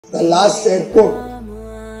The last airport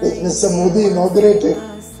which Mr. Modi inaugurated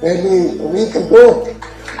barely a week ago.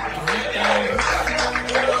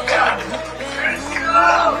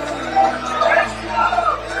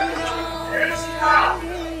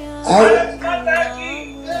 And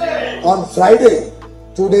on Friday,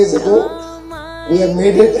 2 days ago, we have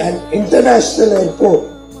made it an international airport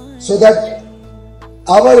so that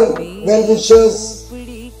our well-wishers,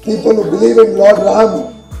 people who believe in Lord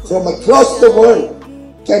Ram from across the world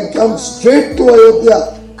can come straight to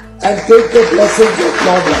Ayodhya and take the blessings of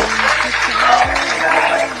Lord Ram.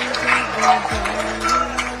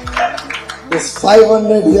 This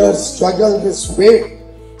 500 years struggle, this wait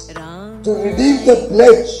to redeem the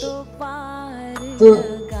pledge, to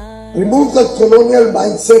remove the colonial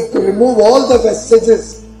mindset, to remove all the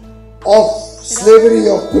vestiges of slavery,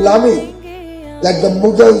 of Gulami that the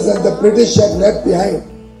Mughals and the British have left behind.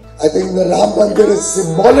 I think the Ram Mandir is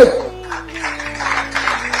symbolic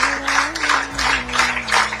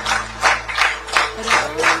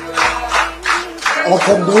of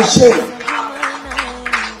a nation.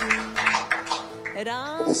 It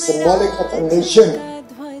is symbolic of a nation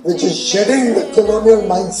which is shedding the colonial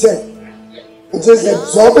mindset, which is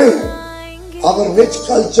absorbing our rich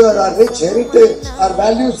culture, our rich heritage, our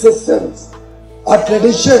value systems, our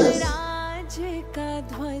traditions,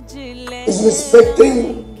 is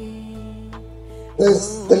respecting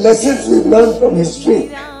the lessons we've learned from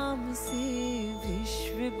history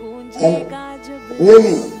and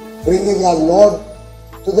really bringing our Lord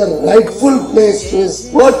to the rightful place, to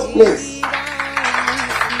His birthplace.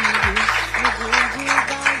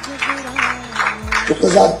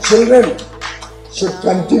 Because our children should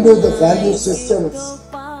continue the value systems.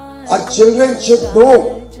 Our children should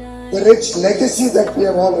know the rich legacy that we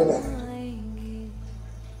have all inherited.